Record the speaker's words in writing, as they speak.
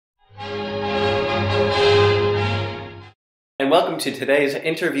And welcome to today's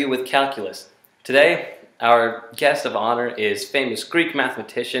interview with Calculus. Today, our guest of honor is famous Greek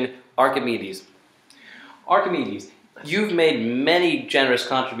mathematician Archimedes. Archimedes, you've made many generous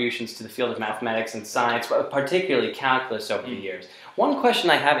contributions to the field of mathematics and science, particularly calculus over the years. One question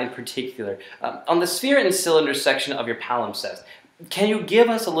I have in particular, on the sphere and cylinder section of your palimpsest, can you give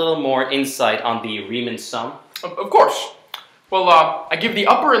us a little more insight on the Riemann sum? Of course. Well, I give the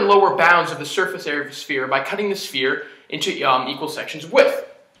upper and lower bounds of the surface area of a sphere by cutting the sphere into equal sections of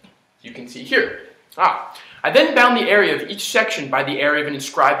width. You can see here. I then bound the area of each section by the area of an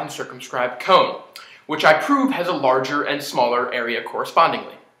inscribed and circumscribed cone, which I prove has a larger and smaller area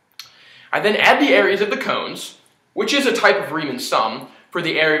correspondingly. I then add the areas of the cones, which is a type of Riemann sum, for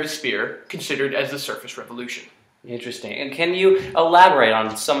the area of a sphere considered as the surface revolution. Interesting. And can you elaborate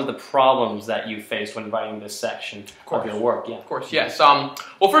on some of the problems that you faced when writing this section of your work? Yeah. Of course, yes. Well,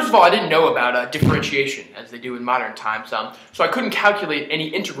 first of all, I didn't know about differentiation, as they do in modern times, so I couldn't calculate any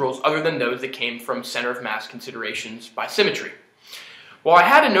integrals other than those that came from center of mass considerations by symmetry. Well, I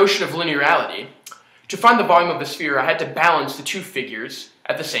had a notion of linearity. To find the volume of the sphere, I had to balance the two figures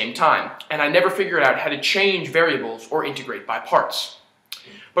at the same time, and I never figured out how to change variables or integrate by parts.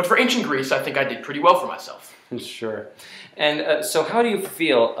 But for ancient Greece, I think I did pretty well for myself. Sure. And so how do you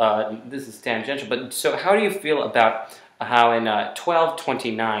feel, this is tangential, but so how do you feel about how in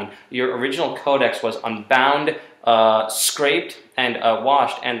 1229 your original codex was unbound, scraped, and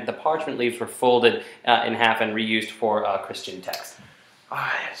washed, and the parchment leaves were folded in half and reused for Christian text?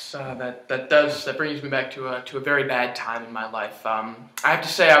 Yes, that brings me back to a very bad time in my life. I have to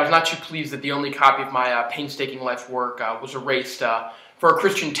say I was not too pleased that the only copy of my painstaking life's work was erased for a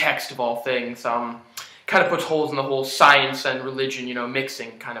Christian text of all things. Kind of puts holes in the whole science and religion,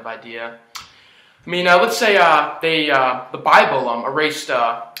 mixing kind of idea. I mean, let's say the Bible erased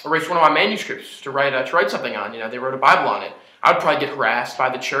one of my manuscripts to write something on. They wrote a Bible on it. I would probably get harassed by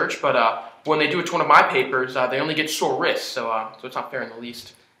the church, but when they do it to one of my papers, they only get sore wrists, so it's not fair in the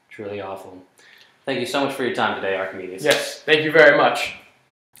least. Truly awful. Thank you so much for your time today, Archimedes. Yes, thank you very much.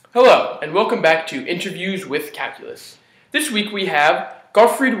 Hello, and welcome back to Interviews with Calculus. This week we have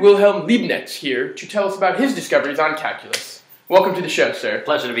Gottfried Wilhelm Leibniz here to tell us about his discoveries on calculus. Welcome to the show, sir.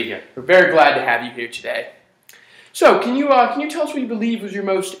 Pleasure to be here. We're very glad to have you here today. So, can you tell us what you believe was your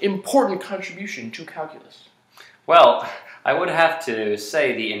most important contribution to calculus? Well, I would have to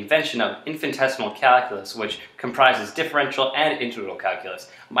say the invention of infinitesimal calculus, which comprises differential and integral calculus.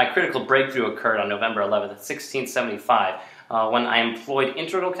 My critical breakthrough occurred on November 11th, 1675, when I employed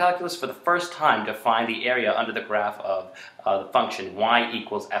integral calculus for the first time to find the area under the graph of the function y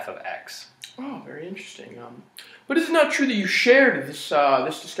equals f of x. Oh, very interesting. But is it not true that you shared this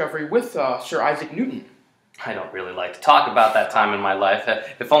discovery with Sir Isaac Newton? I don't really like to talk about that time in my life.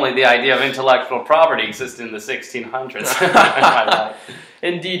 If only the idea of intellectual property existed in the 1600s.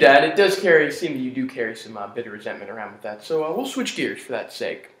 Indeed, Dad. It does seem that you do carry some bitter resentment around with that. So we'll switch gears for that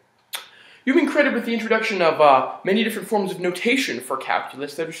sake. You've been credited with the introduction of many different forms of notation for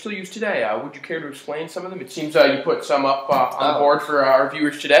calculus that are still used today. Would you care to explain some of them? It seems you put some up on the board for our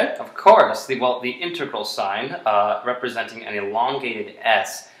viewers today. Of course. The integral sign, representing an elongated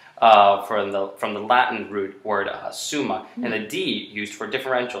S from the Latin root word summa, and the D used for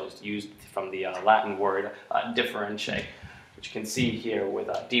differentials, used from the Latin word differentiate, which you can see here with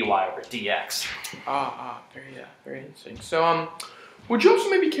dy over dx. Very interesting. So, would you also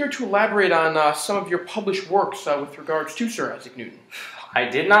maybe care to elaborate on some of your published works with regards to Sir Isaac Newton? I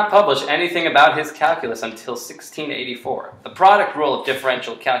did not publish anything about his calculus until 1684. The product rule of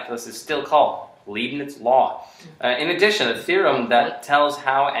differential calculus is still called Leibniz law. In addition, a theorem that tells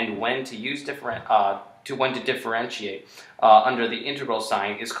how and when to differentiate under the integral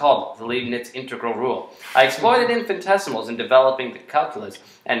sign is called the Leibniz integral rule. I exploited infinitesimals in developing the calculus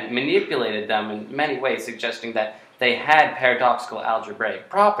and manipulated them in many ways, suggesting that they had paradoxical algebraic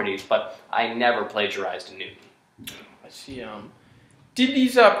properties, but I never plagiarized a Newton. I see. Did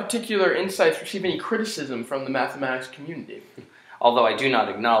these particular insights receive any criticism from the mathematics community? Although I do not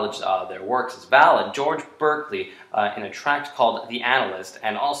acknowledge their works as valid, George Berkeley, in a tract called The Analyst,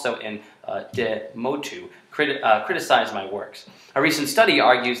 and also in De Motu, criticized my works. A recent study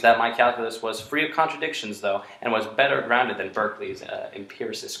argues that my calculus was free of contradictions, though, and was better grounded than Berkeley's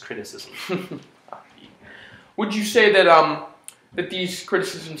empiricist criticism. Would you say that that these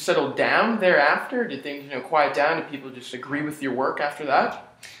criticisms settled down thereafter? Did things quiet down? Did people just agree with your work after that?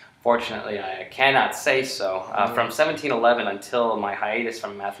 Fortunately, I cannot say so. From 1711 until my hiatus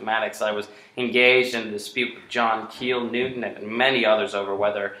from mathematics, I was engaged in a dispute with John Keill, Newton, and many others over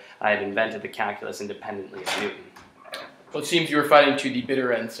whether I had invented the calculus independently of Newton. Well, it seems you were fighting to the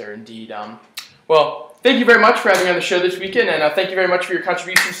bitter end, sir, indeed. Well, thank you very much for having me on the show this weekend, and thank you very much for your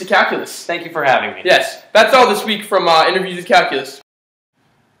contributions to calculus. Thank you for having me. Yes, that's all this week from Interviews with Calculus.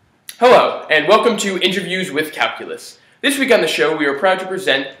 Hello, and welcome to Interviews with Calculus. This week on the show, we are proud to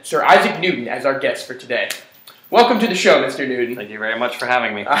present Sir Isaac Newton as our guest for today. Welcome to the show, Mr. Newton. Thank you very much for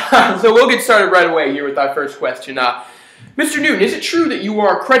having me. So we'll get started right away here with our first question. Mr. Newton, is it true that you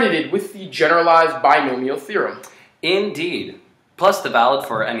are credited with the generalized binomial theorem? Indeed. Plus the valid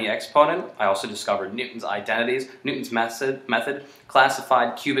for any exponent. I also discovered Newton's identities, Newton's method,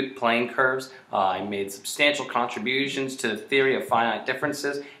 classified cubic plane curves. I made substantial contributions to the theory of finite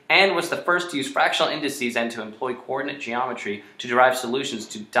differences, and was the first to use fractional indices and to employ coordinate geometry to derive solutions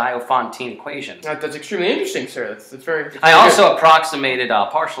to Diophantine equations. That's extremely interesting, sir. That's very. I also approximated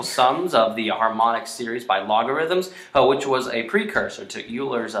partial sums of the harmonic series by logarithms, which was a precursor to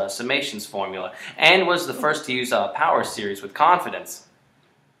Euler's summations formula, and was the first to use power series with confidence.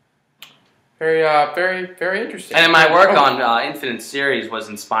 Very interesting. And in my work on infinite series was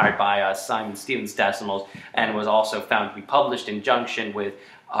inspired by Simon Stevens decimals, and was also found to be published in conjunction with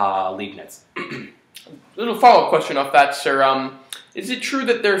Leibniz. Little follow-up question off that, sir. Is it true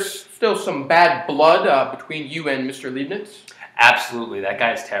that there's still some bad blood between you and Mr. Leibniz? Absolutely, that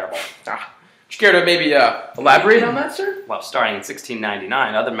guy is terrible. Would you care to maybe elaborate on that, sir? Well, starting in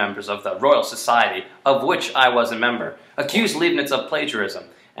 1699, other members of the Royal Society, of which I was a member, accused Leibniz of plagiarism,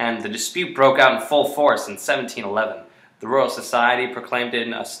 and the dispute broke out in full force in 1711. The Royal Society proclaimed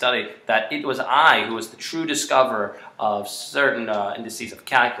in a study that it was I who was the true discoverer of certain indices of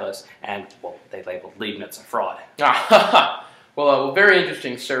calculus, and, well, they labeled Leibniz a fraud. Well, very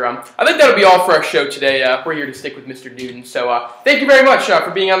interesting, sir. I think that'll be all for our show today. We're here to stick with Mr. Newton, so thank you very much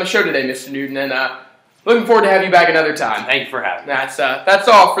for being on the show today, Mr. Newton, and looking forward to having you back another time. Thank you for having me. That's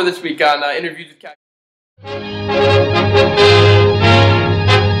all for this week on Interviews with Calculus.